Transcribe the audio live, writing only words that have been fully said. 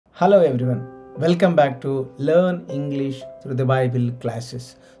Hello everyone, welcome back to Learn English through the Bible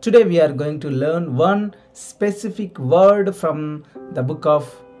classes. Today we are going to learn one specific word from the book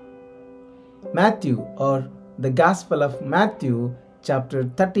of Matthew or the Gospel of Matthew chapter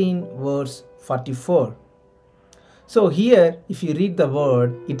 13 verse 44. So here if you read the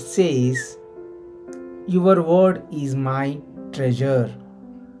word, it says, "Your word is my treasure."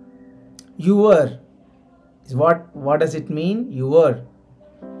 Your is what does it mean? Your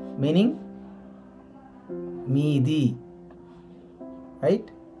meaning meedi,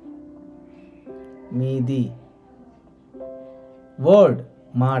 right? Meedi. Word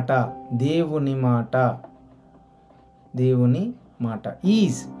mata, devuni mata, devuni mata.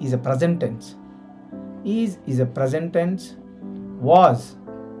 Is a present tense. Is a present tense. Was,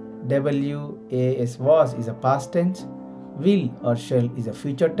 was, was is a past tense. Will or shall is a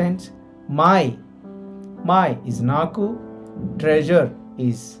future tense. My is naku. Treasure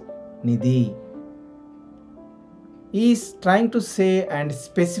is nidhi. He is trying to say and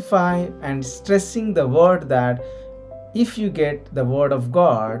specify and stressing the word that if you get the word of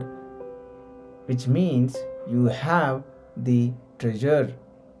God, which means you have the treasure.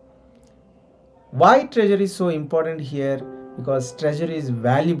 Why treasure is so important here? Because treasure is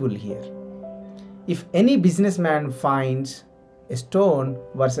valuable here. If any businessman finds a stone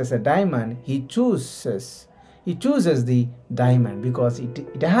versus a diamond, he chooses the diamond because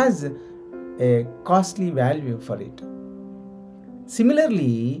it has a costly value for it.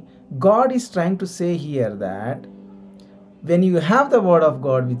 Similarly, God is trying to say here that when you have the word of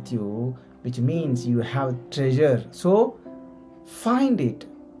God with you, which means you have treasure, so find it,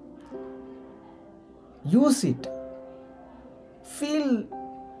 use it, feel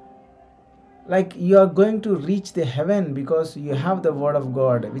like you are going to reach the heaven because you have the word of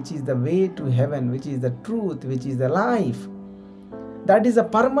God, which is the way to heaven, which is the truth, which is the life. That is a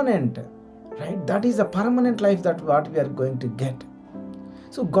permanent, right? That is a permanent life that what we are going to get.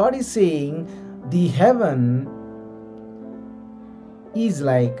 So God is saying the heaven is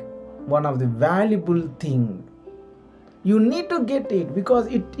like one of the valuable thing. You need to get it because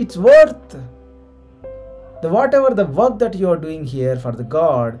it's worth whatever the work that you are doing here for the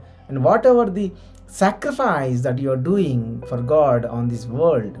God, and whatever the sacrifice that you are doing for God in this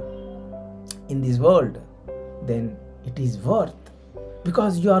world, then it is worth,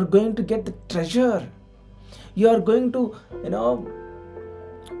 because you are going to get the treasure. You are going to,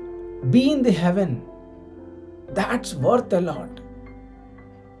 be in the heaven. That's worth a lot.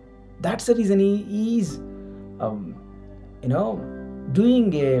 That's the reason he is,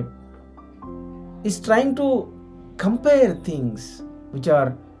 is trying to compare things which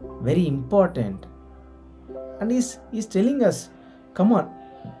are very important, and he's telling us, come on,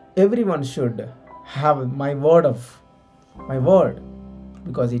 everyone should have my word,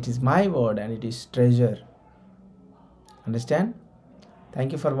 because it is my word and it is treasure. Understand?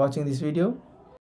 Thank you for watching this video.